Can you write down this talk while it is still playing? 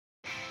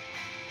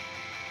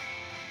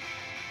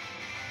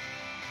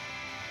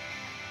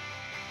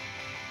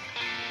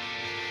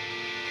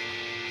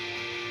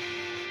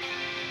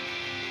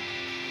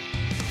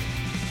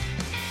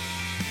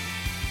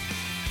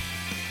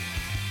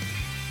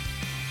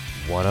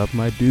What up,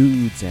 my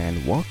dudes,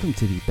 and welcome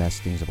to the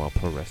best things about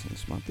pro wrestling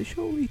this month. The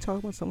show where we talk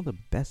about some of the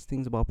best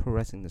things about pro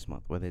wrestling this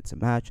month, whether it's a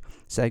match,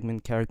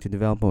 segment, character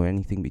development, or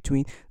anything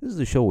between. This is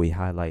the show where we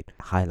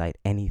highlight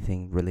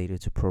anything related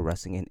to pro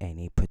wrestling in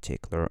any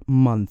particular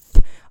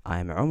month.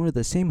 I'm Omar,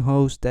 the same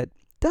host that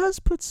does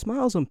put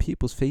smiles on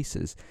people's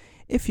faces,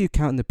 if you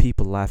count the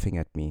people laughing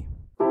at me.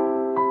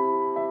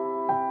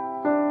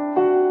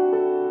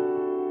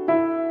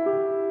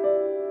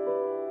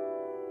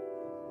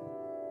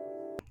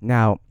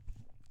 Now,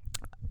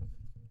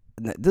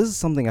 this is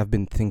something I've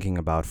been thinking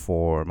about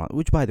for a month,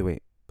 which, by the way,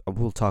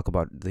 we'll talk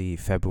about the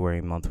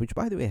February month, which,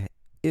 by the way,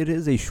 it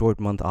is a short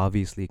month,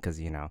 obviously, because,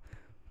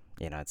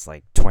 it's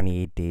like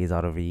 28 days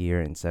out of a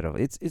year instead of,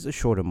 it's a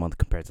shorter month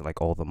compared to,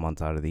 like, all the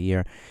months out of the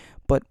year.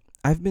 But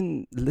I've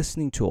been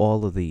listening to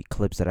all of the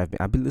clips that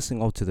I've been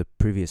listening all to the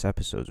previous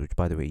episodes, which,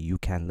 by the way, you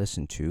can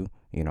listen to,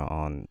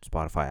 on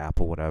Spotify,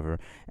 Apple, whatever,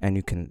 and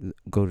you can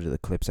go to the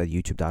clips at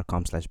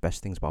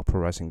youtube.com/best things about pro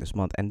wrestling this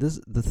month. And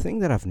the thing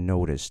that I've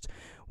noticed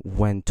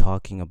when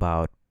talking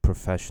about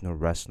professional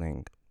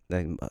wrestling,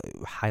 like,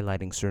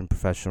 highlighting certain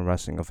professional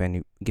wrestling of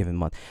any given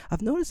month,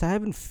 I've noticed I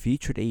haven't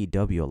featured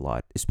AEW a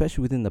lot,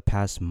 especially within the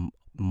past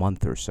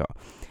month or so.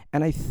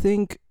 And I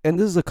think, and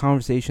this is a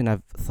conversation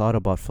I've thought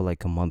about for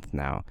like a month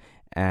now,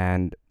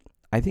 and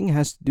I think it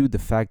has to do with the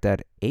fact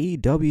that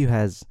AEW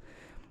has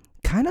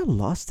kind of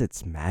lost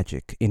its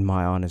magic, in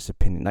my honest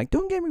opinion. Like,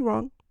 don't get me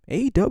wrong,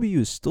 AEW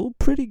is still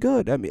pretty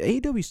good. I mean,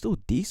 AEW is still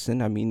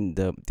decent. I mean,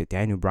 the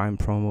Daniel Bryan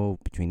promo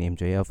between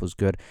MJF was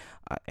good.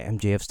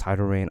 MJF's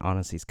title reign,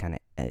 honestly, is kind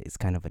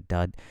of a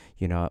dud.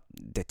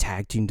 The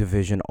tag team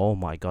division. Oh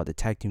my god, the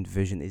tag team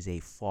division is a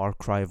far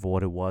cry of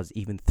what it was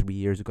even 3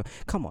 years ago.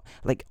 Come on,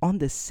 like on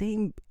the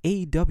same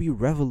AEW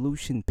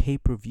Revolution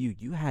pay-per-view,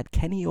 you had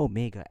Kenny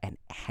Omega and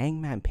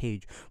Hangman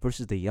Page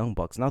versus the Young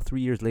Bucks. Now 3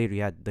 years later,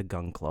 you had the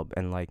Gun Club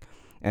and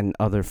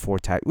other four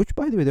tag, which,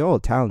 by the way, they're all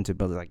talented,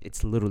 but like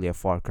it's literally a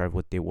far cry of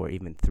what they were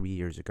even 3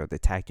 years ago. The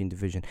tag team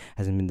division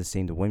hasn't been the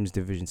same. The women's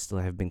division still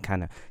have been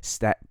kind of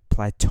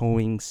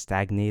plateauing,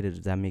 stagnated,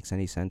 if that makes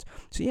any sense.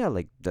 So yeah,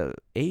 like the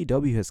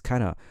AEW has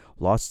kind of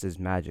lost its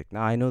magic.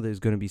 Now I know there's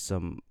gonna be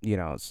some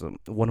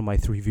one of my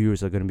three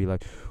viewers are gonna be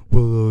like,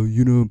 well,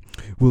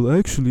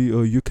 actually,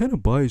 you're kind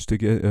of biased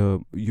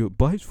again. You're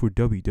biased for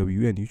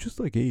WWE, and you just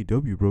like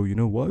AEW, bro.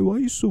 Why are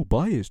you so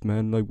biased,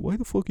 man? Like, why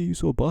the fuck are you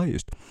so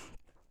biased?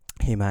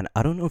 Hey man,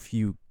 I don't know if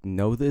you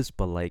know this,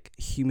 but like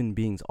human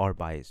beings are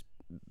biased.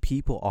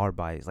 People are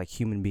biased. Like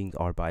human beings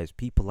are biased.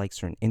 People like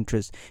certain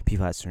interests.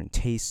 People have certain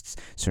tastes,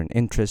 certain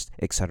interests,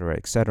 etc.,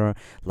 etc.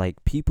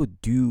 Like people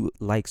do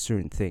like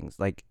certain things.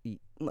 Like,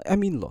 I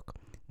mean, look,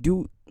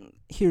 do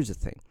here's the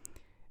thing.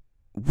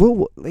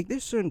 Like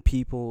there's certain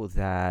people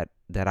that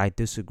I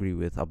disagree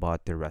with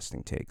about their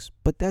wrestling takes,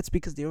 but that's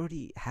because they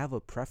already have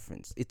a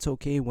preference. It's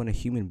okay when a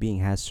human being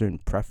has certain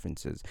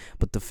preferences,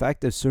 but the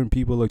fact that certain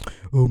people are like,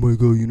 oh my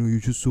god, you're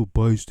just so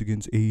biased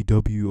against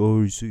AEW,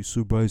 or you're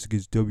so biased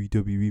against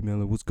WWE,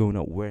 man, like what's going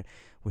on? We're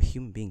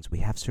human beings. We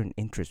have certain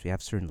interests. We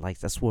have certain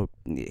likes. That's what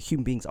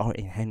human beings are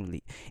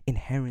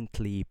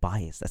inherently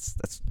biased.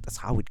 That's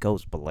how it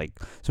goes. But like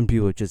some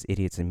people are just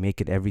idiots and make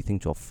it everything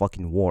to a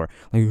fucking war.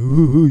 Like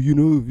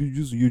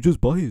you're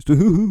just biased,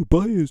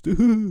 biased, I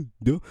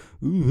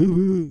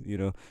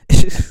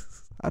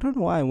don't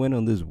know why I went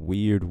on this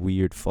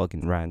weird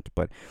fucking rant,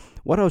 but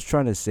what I was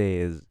trying to say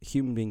is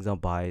human beings are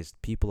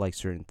biased. People like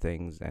certain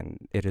things, and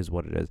it is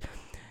what it is.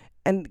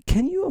 And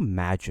can you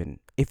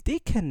imagine if they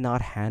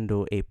cannot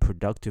handle a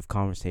productive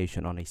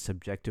conversation on a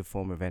subjective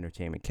form of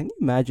entertainment? Can you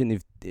imagine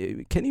if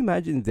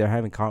they're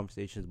having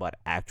conversations about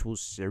actual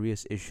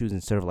serious issues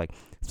instead of like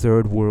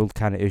third world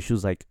kind of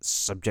issues like the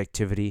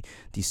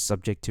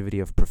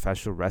subjectivity of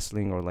professional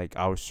wrestling, or like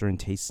our certain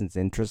tastes and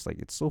interests? Like,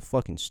 it's so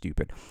fucking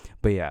stupid.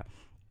 But yeah,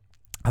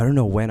 I don't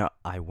know when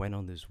I went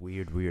on this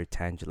weird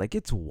tangent. Like,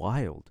 it's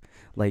wild.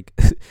 Like,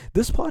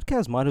 this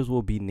podcast might as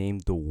well be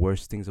named the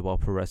worst things about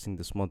pro wrestling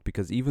this month,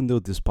 because even though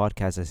this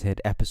podcast has hit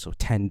episode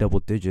 10 double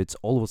digits,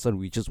 all of a sudden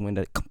we just went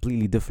a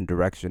completely different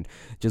direction,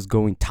 just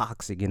going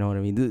toxic, you know what I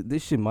mean?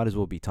 This shit might as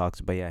well be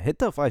toxic. But yeah, hit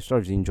the 5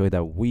 stars if you enjoyed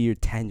that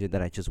weird tangent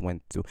that I just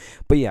went through.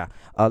 But yeah,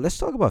 let's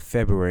talk about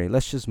February.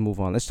 Let's just move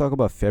on. Let's talk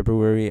about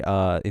February,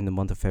 in the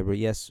month of February.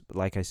 Yes,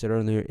 like I said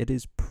earlier, it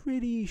is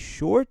pretty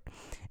short,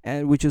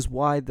 and which is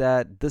why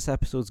that this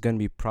episode is going to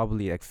be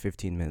probably like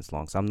 15 minutes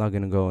long. So I'm not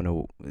going to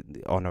go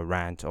on a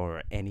rant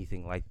or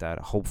anything like that.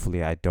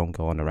 Hopefully I don't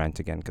go on a rant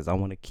again, because I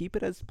want to keep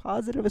it as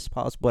positive as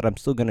possible, but I'm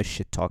still going to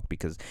shit talk,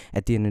 because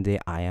at the end of the day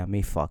I am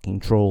a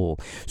fucking troll.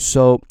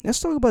 So let's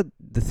talk about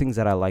the things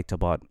that I liked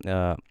about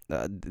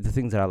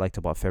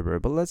February.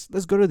 But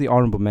let's go to the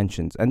honorable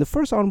mentions. And the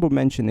first honorable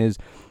mention is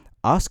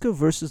Asuka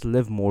versus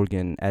Liv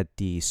Morgan at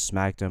the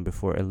SmackDown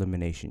Before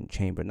Elimination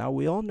Chamber. Now,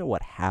 we all know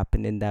what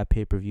happened in that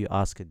pay-per-view.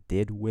 Asuka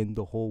did win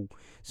the whole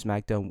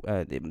SmackDown,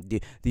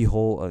 the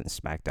whole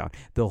SmackDown,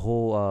 the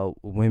whole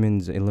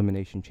Women's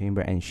Elimination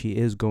Chamber, and she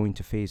is going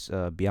to face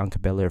Bianca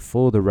Belair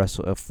for the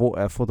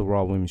for the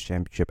Raw Women's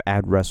Championship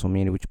at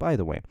WrestleMania. Which, by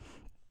the way,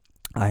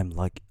 I'm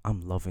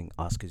loving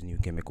Asuka's new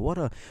gimmick. What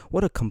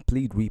a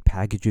complete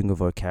repackaging of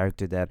her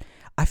character that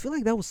I feel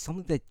like that was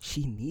something that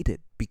she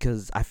needed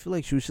because I feel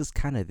like she was just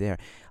kind of there.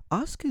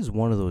 Asuka is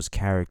one of those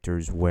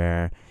characters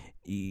where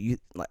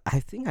like I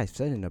think I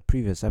said in a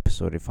previous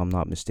episode if I'm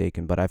not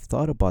mistaken, but I've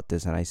thought about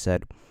this and I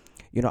said,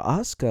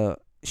 Asuka,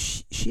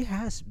 she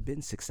has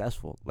been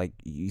successful. Like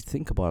you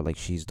think about it, like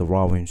she's the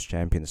Raw Women's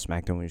Champion, the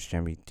SmackDown Women's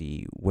Champion,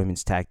 the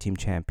Women's Tag Team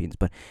Champions.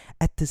 But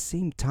at the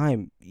same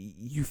time,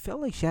 you felt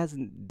like she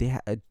hasn't.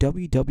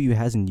 WWE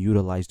hasn't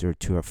utilized her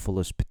to her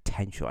fullest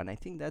potential, and I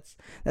think that's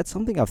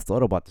something I've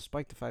thought about.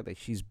 Despite the fact that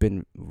she's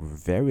been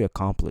very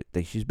accomplished,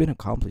 that she's been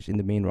accomplished in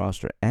the main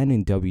roster and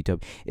in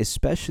WWE,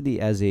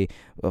 especially as a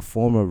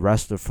former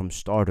wrestler from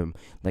Stardom,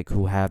 like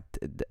who had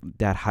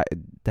that high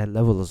that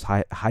level of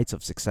heights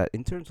of success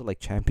in terms of like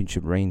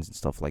championship reigns and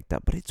stuff like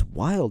that. But it's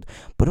wild.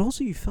 But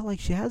also, you feel like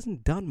she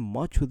hasn't done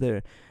much with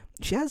her.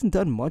 She hasn't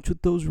done much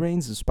with those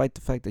reigns, despite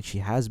the fact that she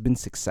has been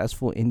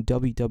successful in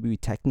WWE.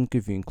 Technically,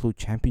 if you include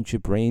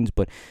championship reigns,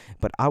 but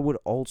I would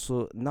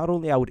also not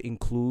only I would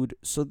include.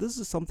 So this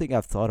is something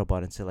I've thought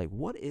about and say like,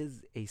 what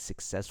is a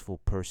successful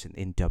person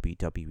in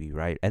WWE,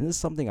 right? And this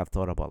is something I've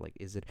thought about. Like,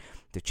 is it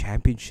the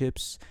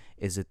championships?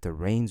 Is it the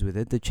reigns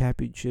within the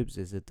championships?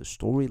 Is it the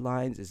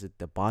storylines? Is it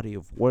the body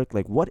of work?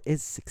 Like, what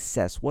is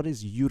success? What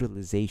is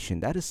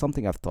utilization? That is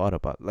something I've thought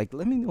about. Like,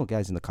 let me know,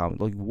 guys, in the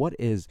comments. Like, what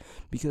is,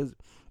 because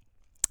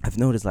I've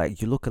noticed,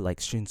 like, you look at like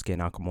Shinsuke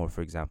Nakamura,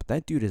 for example.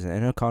 That dude is an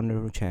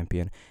Intercontinental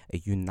Champion, a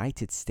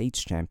United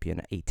States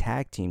Champion, a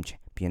Tag Team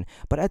Champion,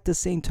 but at the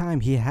same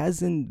time, he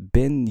hasn't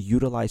been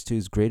utilized to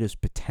his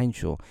greatest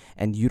potential.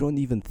 And you don't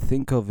even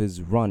think of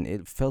his run.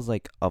 It feels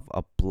like a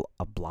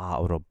blah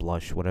or a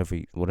blush, whatever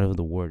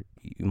the word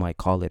you might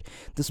call it.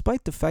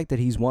 Despite the fact that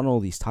he's won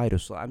all these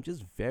titles, so I'm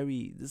just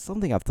very. This is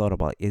something I've thought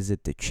about. Is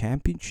it the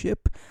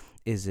championship?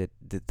 Is it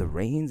the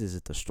reigns? Is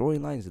it the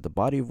storyline? Is it the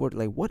body of work?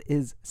 Like, what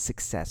is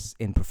success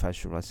in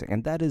professional wrestling?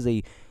 And that is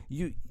a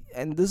you.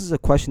 And this is a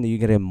question that you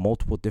get in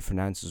multiple different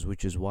answers,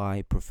 which is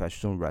why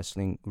professional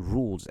wrestling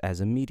rules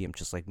as a medium,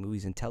 just like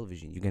movies and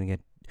television. You're gonna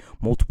get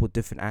multiple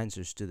different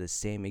answers to the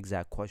same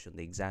exact question,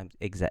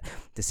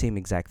 the same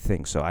exact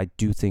thing. So I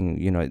do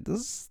think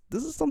this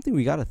is something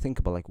we gotta think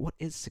about. Like, what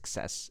is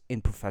success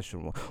in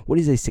professional? What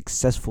is a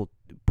successful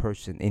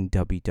person in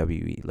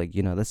WWE? Like,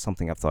 that's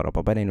something I've thought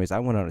about. But anyways, I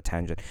went on a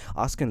tangent.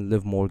 Asuka and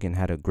Liv Morgan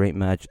had a great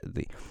match.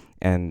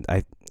 And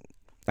I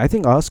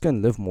think Asuka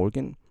and Liv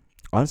Morgan,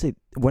 honestly,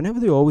 whenever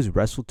they always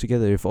wrestled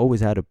together, they've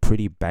always had a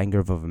pretty banger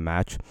of a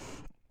match.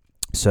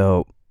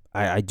 So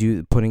I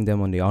do putting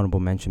them on the honorable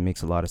mention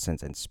makes a lot of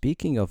sense. And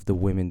speaking of the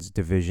women's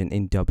division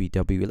in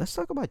WWE, let's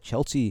talk about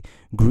Chelsea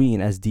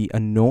Green as the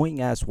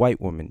annoying ass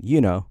white woman,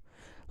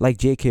 like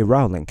J.K.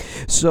 Rowling.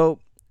 So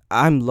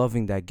I'm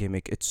loving that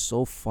gimmick. It's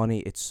so funny.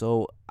 It's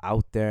so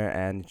out there,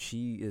 and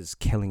she is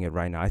killing it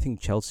right now. I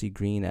think Chelsea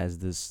Green as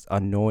this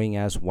annoying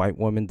ass white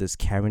woman, this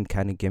Karen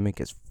kind of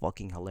gimmick, is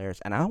fucking hilarious.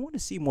 And I want to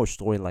see more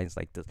storylines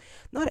like this.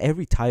 Not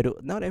every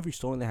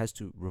storyline has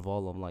to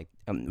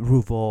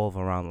revolve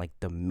around like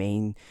the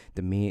main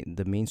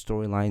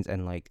storylines,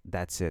 and like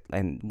that's it.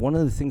 And one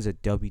of the things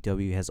that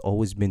WWE has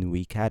always been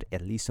weak at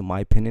least in my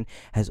opinion,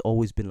 has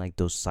always been like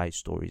those side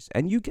stories.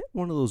 And you get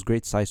one of those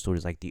great side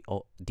stories like the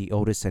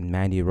Otis and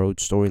Mandy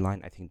Rhodes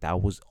storyline. I think that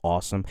was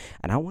awesome,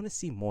 and I want to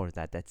see more of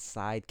that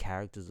side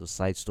characters, those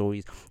side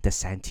stories, the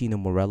Santino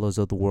Morellos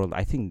of the world.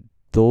 I think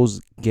those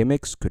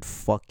gimmicks could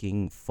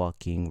fucking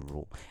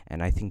rule,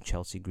 and I think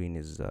Chelsea Green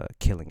is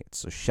killing it.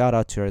 So shout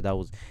out to her.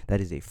 That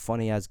is a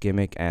funny ass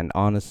gimmick, and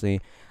honestly,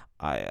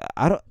 I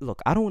don't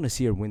want to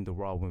see her win the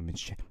Raw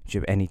Women's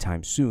Championship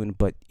anytime soon.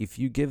 But if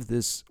you give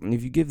this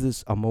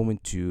a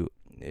moment to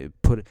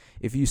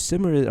if you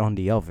simmer it on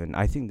the oven,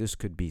 I think this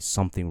could be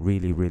something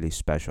really, really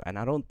special. And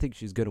I don't think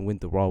she's gonna win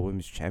the Raw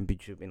Women's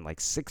Championship in like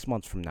 6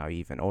 months from now,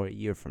 even, or a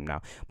year from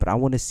now. But I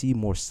want to see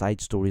more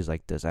side stories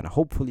like this, and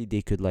hopefully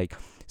they could like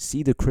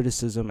see the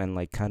criticism and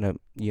like kind of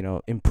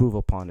improve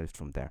upon it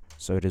from there.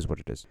 So it is what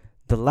it is.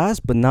 The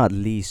last but not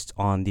least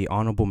on the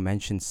honorable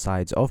mention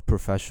sides of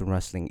professional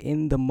wrestling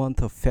in the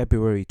month of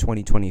February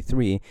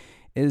 2023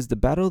 is the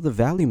Battle of the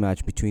Valley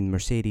match between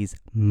Mercedes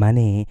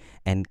Moné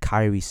and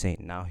Kairi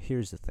Sane. Now,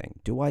 here's the thing.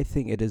 Do I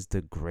think it is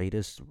the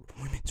greatest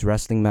women's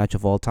wrestling match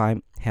of all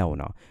time? Hell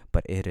no.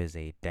 But it is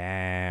a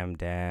damn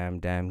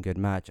good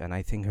match. And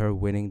I think her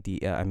winning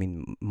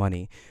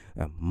Moné,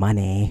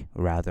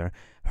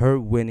 her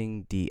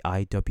winning the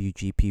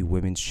IWGP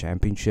Women's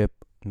Championship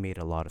made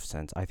a lot of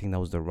sense. I think that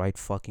was the right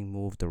fucking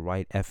move, the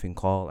right effing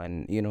call,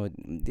 and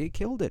they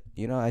killed it.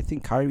 I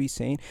think Kairi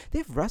Sane,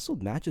 they've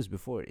wrestled matches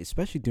before,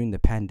 especially during the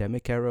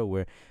pandemic era,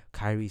 where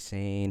Kairi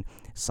Sane,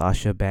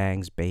 Sasha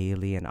Banks,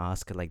 Bailey, and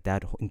Asuka, like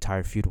that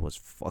entire feud was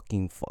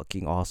fucking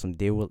awesome.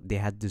 They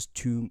had this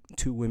two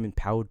women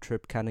power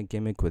trip kind of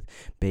gimmick with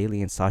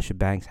Bailey and Sasha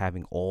Banks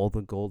having all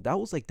the gold. That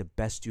was like the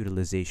best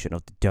utilization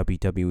of the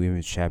WWE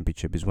Women's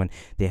Championship, is when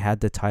they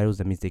had the titles.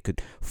 That means they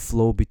could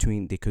flow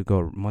between, they could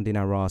go Monday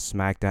Night Raw,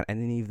 SmackDown,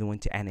 and then even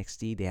went to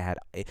NXT. They had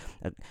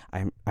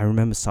I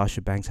remember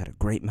Sasha Banks had a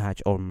great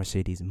match, or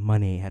Mercedes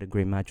Moné had a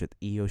great match with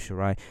Io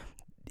Shirai.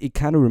 it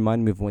kind of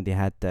reminded me of when they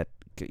had that,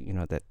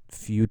 that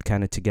feud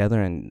kind of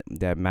together and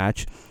that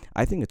match.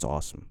 I think it's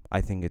awesome.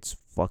 I think it's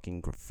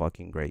fucking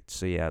great.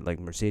 So yeah, like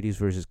Mercedes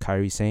versus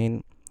Kyrie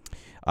Sane,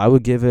 I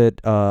would give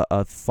it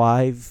a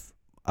five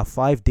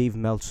Dave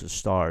Meltzer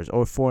stars,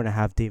 or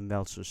 4.5 Dave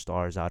Meltzer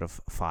stars out of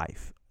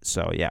five.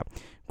 So yeah,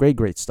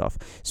 great stuff.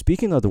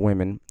 Speaking of the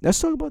women, let's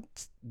talk about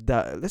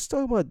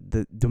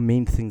the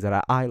main things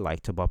that I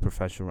liked about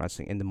professional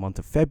wrestling in the month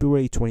of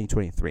February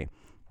 2023.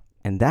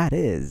 And that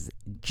is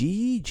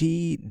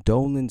Gigi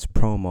Dolan's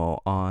promo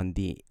on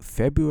the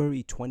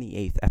February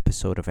 28th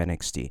episode of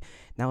NXT.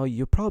 Now,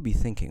 you're probably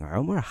thinking,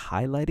 are we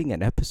highlighting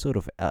an episode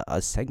of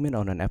a segment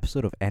on an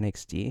episode of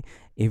NXT,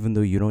 even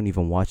though you don't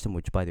even watch them?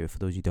 Which, by the way, for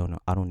those you don't know,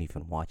 I don't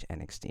even watch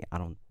NXT. I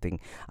don't think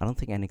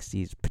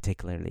NXT is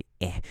particularly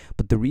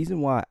But the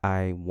reason why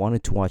I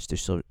wanted to watch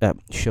this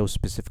show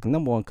specifically,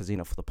 number one, because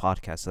for the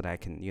podcast, so that I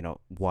can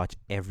watch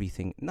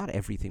everything, not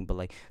everything, but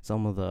like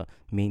some of the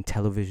main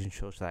television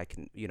shows that I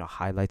can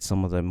highlight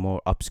some of the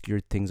more obscure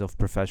things of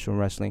professional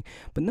wrestling.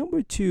 But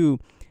number two,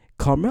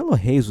 Carmelo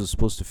Hayes was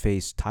supposed to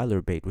face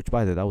Tyler Bate, which,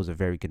 by the way, that was a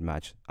very good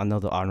match.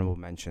 Another honorable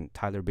mention: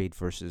 Tyler Bate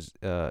versus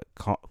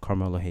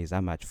Carmelo Hayes.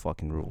 That match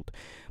fucking ruled.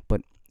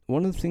 But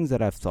one of the things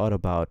that I've thought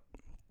about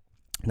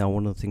now,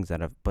 other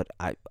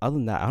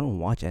than that, I don't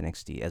watch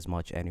NXT as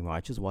much anymore.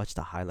 I just watch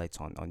the highlights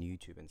on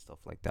YouTube and stuff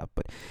like that.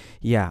 But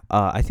yeah,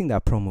 I think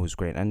that promo was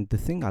great. And the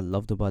thing I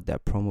loved about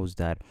that promo is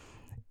that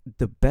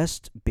the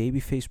best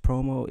babyface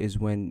promo is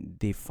when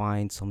they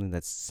find something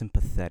that's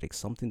sympathetic,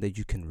 something that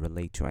you can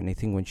relate to. And I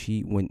think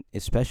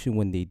especially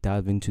when they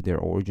dive into their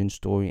origin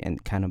story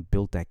and kind of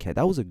build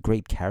that was a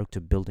great character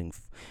building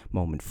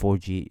moment for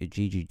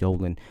Gigi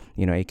Dolan,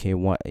 aka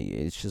what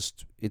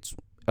it's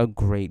a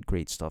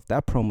great stuff.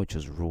 That promo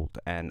just ruled,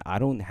 and I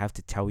don't have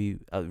to tell you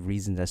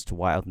reasons as to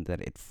why, other than that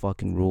it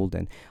fucking ruled.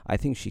 And I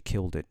think she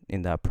killed it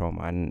in that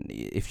promo, and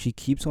if she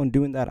keeps on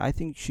doing that, I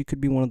think she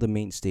could be one of the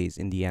mainstays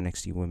in the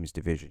NXT women's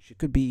division. She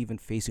could be even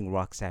facing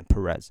Roxanne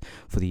Perez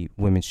for the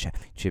women's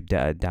championship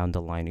down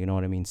the line, you know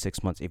what I mean,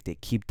 6 months, if they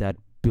keep that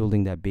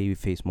building that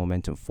babyface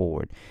momentum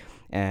forward.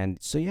 And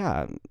so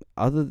yeah,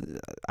 I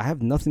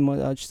have nothing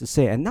much to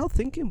say. And now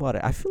thinking about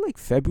it, I feel like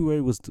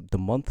February was the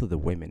month of the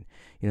women.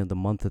 The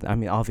month of I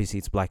mean, obviously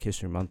it's Black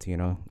History Month. You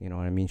know what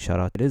I mean. Shout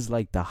out. It is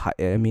like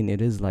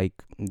it is like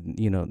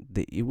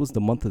it was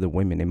the month of the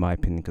women in my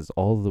opinion, because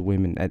all the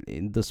women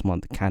in this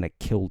month kind of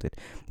killed it.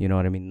 You know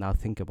what I mean. Now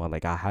think about it,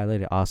 like I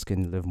highlighted Asuka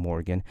and Liv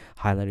Morgan,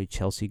 highlighted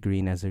Chelsea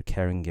Green as their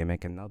carrying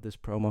gimmick, and now this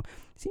promo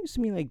seems to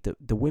me like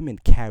the women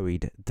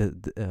carried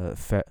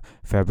the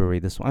February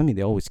this one. I mean,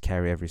 they always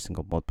carry every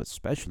single month, but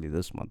especially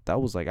this month.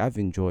 That was like, I've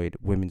enjoyed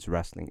women's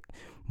wrestling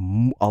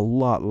a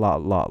lot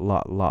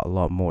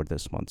more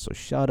this month. So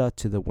shout out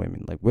to the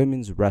women. Like,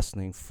 women's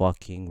wrestling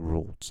fucking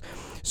rules.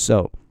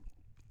 So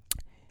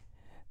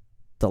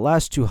the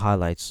last two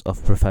highlights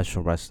of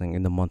professional wrestling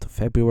in the month of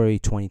February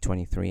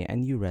 2023,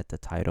 and you read the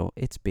title.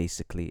 It's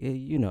basically,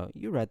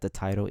 you read the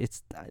title.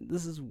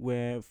 This is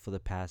where for the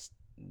past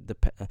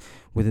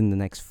within the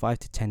next 5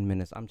 to 10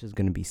 minutes, I'm just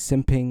gonna be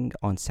simping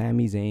on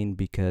Sami Zayn,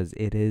 because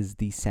it is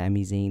the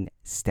Sami Zayn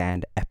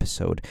stand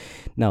episode.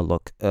 Now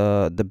look,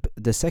 the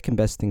second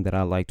best thing that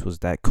I liked was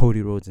that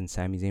Cody Rhodes and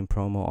Sami Zayn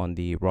promo on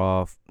the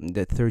Raw,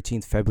 the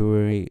 13th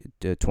February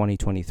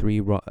 2023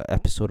 Raw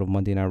episode of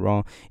Monday Night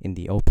Raw. In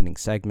the opening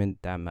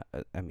segment,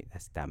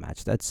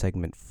 that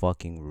segment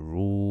fucking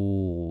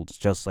rules,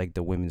 just like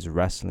the women's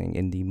wrestling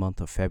in the month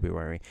of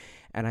February.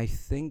 And I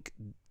think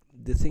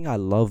the thing I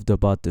loved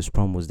about this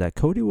promo was that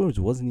Cody Rhodes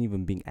wasn't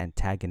even being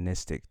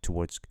antagonistic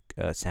towards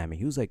Sami.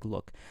 He was like,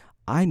 "Look,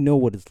 I know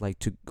what it's like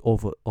to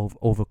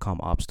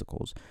overcome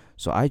obstacles.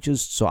 So I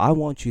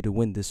want you to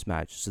win this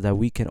match so that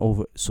we can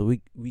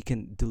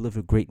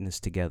deliver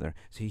greatness together."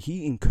 So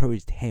he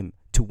encouraged him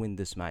to win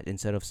this match,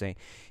 instead of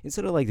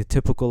like the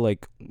typical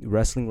like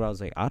wrestling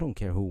routes, like, "I don't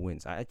care who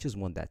wins. I just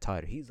want that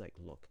title." He's like,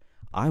 "Look,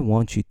 I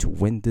want you to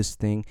win this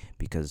thing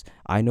because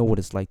I know what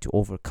it's like to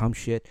overcome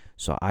shit.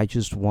 So I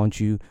just want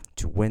you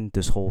to win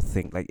this whole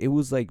thing." Like, it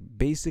was like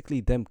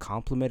basically them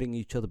complimenting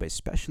each other, but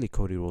especially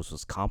Cody Rhodes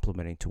was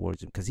complimenting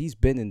towards him, because he's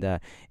been in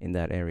that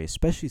area,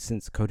 especially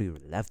since Cody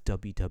left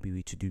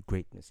WWE to do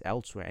greatness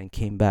elsewhere and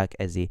came back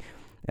as a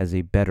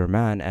better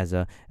man, as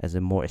a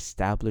more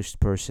established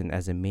person,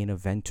 as a main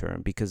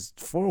eventer. Because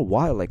for a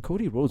while, like,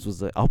 Cody Rhodes was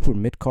the upper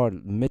mid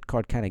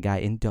card kind of guy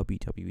in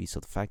WWE. So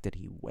the fact that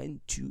he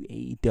went to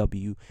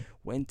AEW,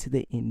 went to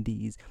the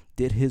Indies,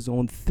 did his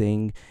own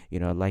thing,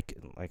 like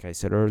I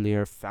said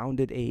earlier,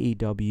 founded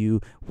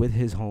AEW with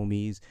his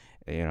homies,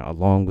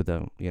 along with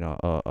a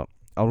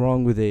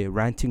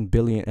ranting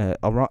billionaire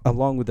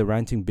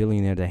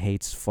that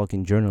hates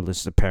fucking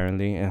journalists,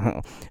 apparently,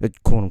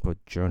 quote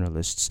unquote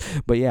journalists.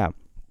 But yeah,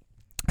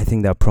 I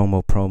think that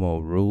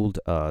promo ruled.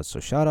 So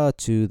shout out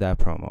to that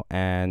promo.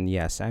 And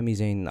yeah, Sami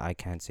Zayn, I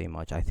can't say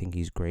much. I think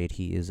he's great.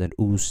 He is an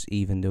Us,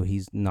 even though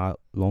he's not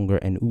longer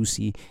an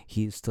Usi.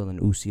 He is still an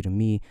Usi to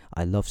me.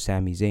 I love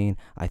Sami Zayn.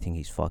 I think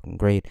he's fucking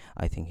great.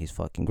 I think he's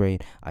fucking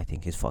great. I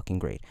think he's fucking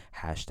great.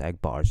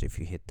 Hashtag bars. If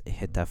you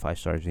hit that 5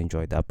 stars, you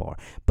enjoyed that bar.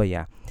 But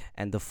yeah,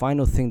 and the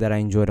final thing that I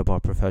enjoyed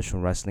about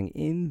professional wrestling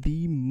in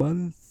the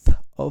month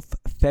of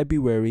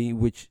February,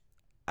 which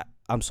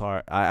I'm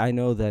sorry, I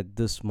know that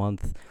this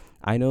month,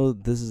 I know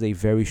this is a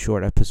very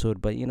short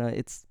episode, but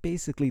it's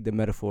basically the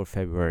metaphor of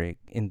February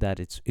in that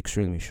it's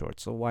extremely short.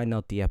 So why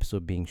not the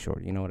episode being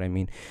short? You know what I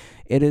mean?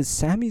 It is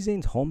Sami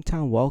Zayn's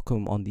hometown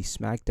welcome on the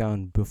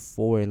SmackDown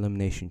before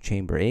Elimination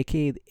Chamber,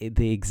 aka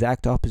the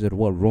exact opposite of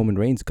what Roman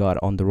Reigns got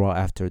on the Raw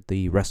after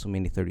the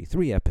WrestleMania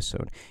 33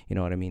 episode. You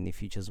know what I mean?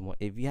 If you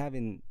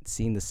haven't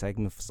seen the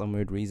segment for some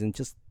weird reason,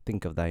 just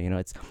think of that.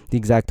 It's the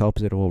exact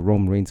opposite of what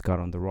Roman Reigns got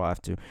on the Raw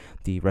after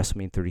the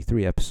WrestleMania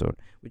 33 episode.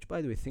 Which,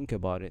 by the way, think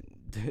about it.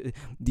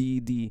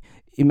 the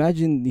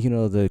imagine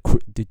the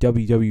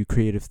WWE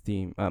creative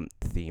team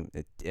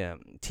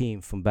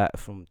from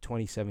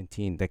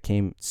 2017 that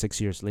came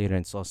 6 years later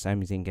and saw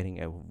Sami Zayn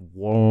getting a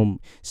warm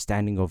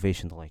standing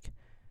ovation. They're like,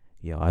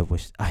 yeah, I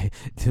wish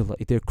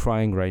they're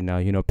crying right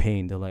now,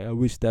 pain. They're like, I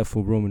wish that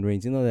for Roman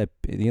Reigns. That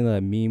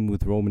meme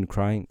with Roman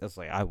crying. That's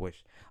like, I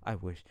wish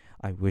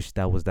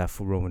that was that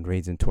for Roman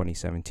Reigns in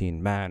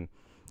 2017. Man,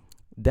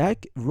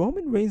 that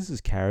Roman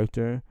Reigns'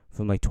 character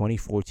from like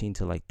 2014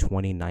 to like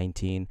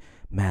 2019,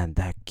 man,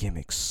 that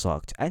gimmick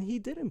sucked, and he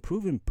did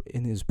improve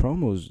in his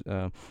promos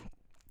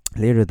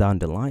later down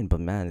the line, but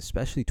man,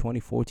 especially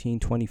 2014,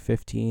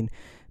 2015,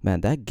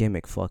 man, that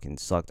gimmick fucking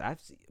sucked.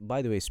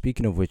 By the way,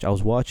 speaking of which, I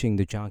was watching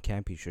the John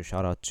Campy show.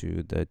 Shout out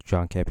to the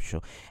John Campy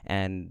show.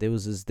 And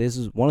this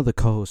is one of the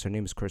co-hosts. Her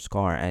name is Chris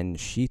Carr, and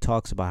she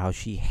talks about how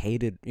she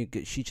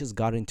just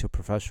got into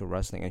professional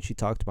wrestling, and she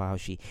talked about how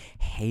she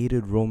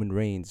hated Roman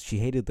Reigns. She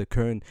hated the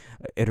current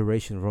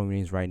iteration of Roman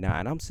Reigns right now.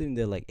 And I'm sitting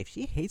there like, if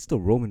she hates the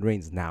Roman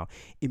Reigns now,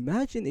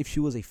 imagine if she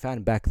was a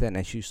fan back then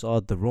and she saw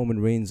the Roman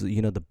Reigns,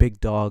 the big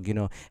dog,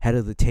 head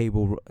of the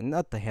table,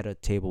 not the head of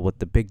the table, but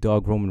the big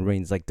dog Roman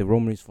Reigns, like the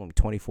Roman Reigns from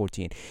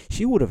 2014.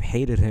 She would have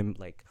hated him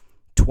like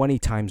 20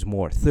 times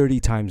more,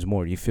 30 times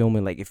more. You feel me?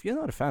 Like, if you're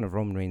not a fan of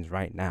Roman Reigns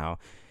right now,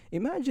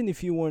 imagine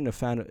if you weren't a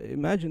fan.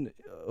 Imagine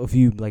if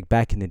you, like,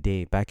 back in the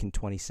day, back in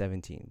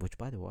 2017, which,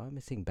 by the way, I'm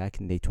saying back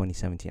in the day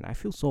 2017. I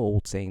feel so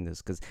old saying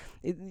this because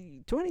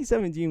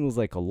 2017 was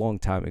like a long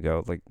time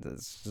ago. Like,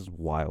 it's just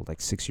wild,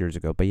 like 6 years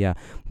ago. But yeah,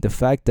 the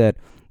fact that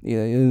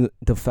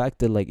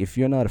like, if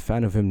you're not a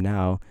fan of him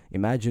now,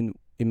 imagine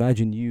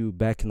you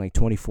back in like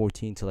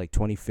 2014 to like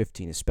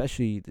 2015,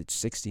 especially the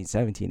 16,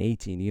 17,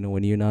 18,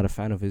 when you're not a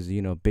fan of his,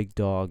 big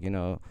dog,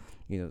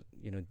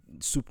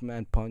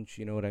 Superman punch,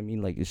 you know what I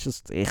mean? Like, it's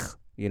just,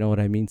 you know what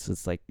I mean? So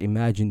it's like,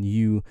 imagine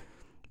you,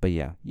 but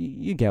yeah,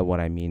 you get what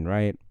I mean,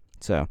 right?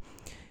 So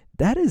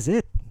that's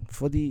it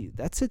for the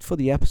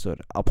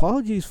episode.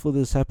 Apologies for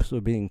this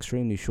episode being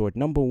extremely short.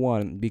 Number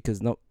one,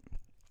 because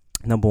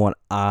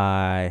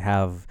I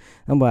have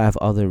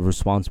other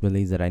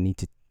responsibilities that I need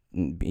to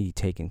be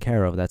taken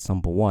care of. That's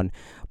number one.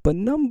 But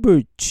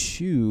number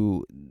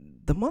two,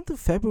 the month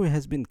of February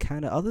has been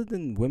kind of, other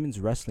than women's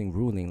wrestling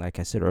ruling, like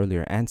I said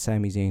earlier, and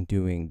Sami Zayn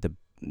doing the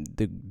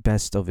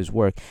best of his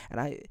work. And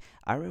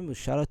I remember,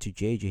 shout out to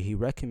JJ, he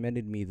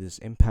recommended me this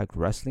Impact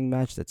Wrestling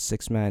match, that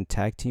 6-man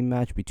tag team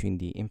match between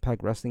the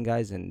Impact Wrestling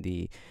guys and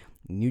the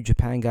New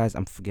Japan guys.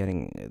 I'm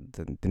forgetting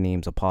the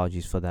names.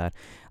 Apologies for that.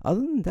 Other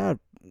than that,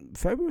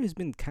 February has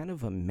been kind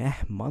of a meh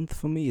month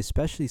for me,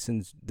 especially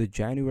since the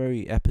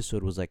January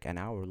episode was like an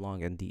hour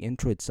long and the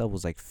intro itself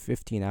was like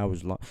 15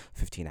 hours long.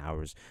 15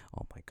 hours.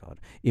 Oh my god.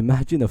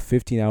 Imagine a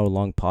 15-hour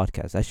long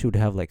podcast. That should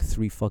have like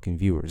 3 fucking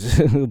viewers.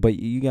 But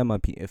you got my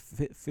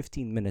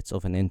 15 minutes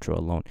of an intro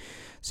alone.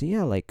 So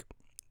yeah, like,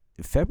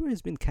 February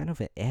has been kind of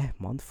an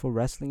month for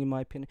wrestling, in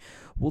my opinion.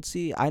 We'll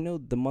see. I know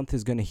the month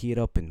is gonna heat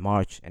up in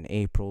March and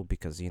April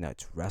because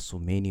it's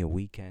WrestleMania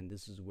weekend.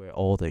 This is where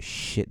all the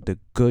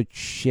good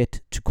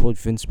shit, to quote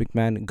Vince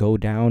McMahon, go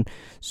down.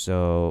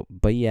 So,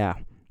 but yeah,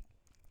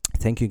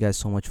 thank you guys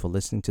so much for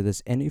listening to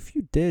this. And if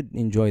you did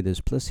enjoy this,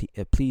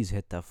 please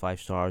hit the 5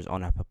 stars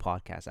on Apple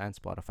Podcasts and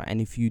Spotify.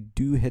 And if you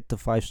do hit the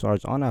 5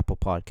 stars on Apple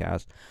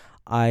Podcasts,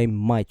 I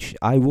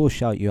will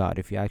shout you out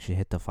if you actually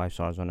hit the 5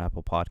 stars on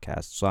Apple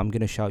Podcasts. So I'm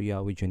gonna shout you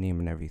out with your name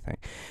and everything,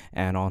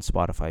 and on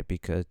Spotify,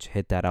 because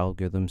hit that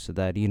algorithm so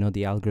that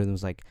the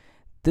algorithm's like,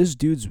 this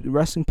dude's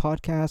wrestling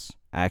podcast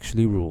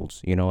actually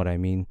rules. You know what I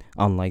mean?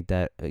 Unlike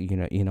that, you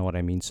know what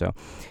I mean. So,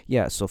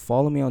 yeah. So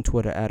follow me on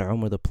Twitter at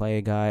Umar the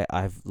Player Guy.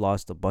 I've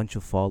lost a bunch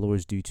of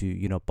followers due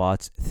to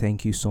bots.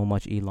 Thank you so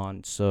much,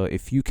 Elon. So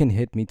if you can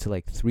hit me to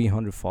like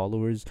 300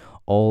 followers,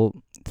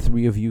 all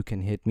three of you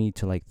can hit me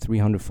to like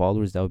 300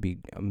 followers, that would be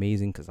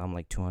amazing, because I'm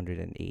like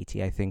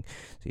 280, I think.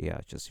 So yeah,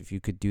 just if you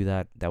could do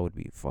that, that would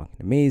be fucking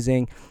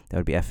amazing. That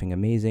would be effing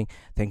amazing.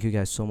 Thank you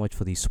guys so much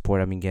for the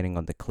support I've been getting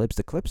on the clips.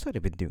 The clips that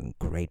have been doing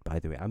great, by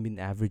the way. I've been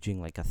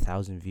averaging like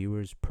 1,000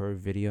 viewers per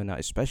video now,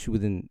 especially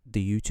within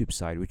the YouTube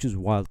side, which is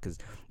wild, because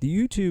the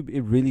YouTube,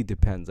 it really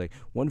depends. Like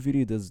one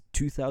video does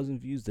 2,000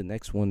 views, the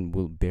next one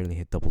will barely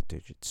hit double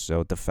digits.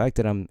 So the fact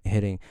that I'm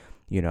hitting,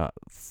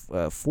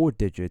 4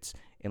 digits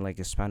in like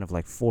a span of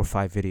like 4 or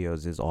 5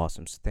 videos is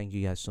awesome. So thank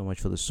you guys so much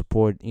for the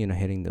support,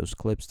 hitting those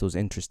clips, those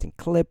interesting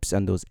clips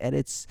and those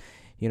edits,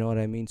 you know what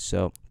I mean.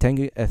 So thank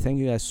you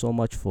guys so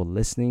much for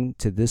listening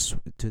to this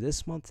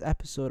month's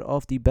episode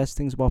of the best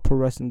things about pro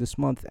wrestling this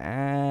month.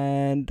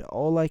 And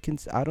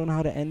I don't know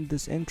how to end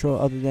this intro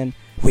other than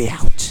we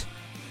out.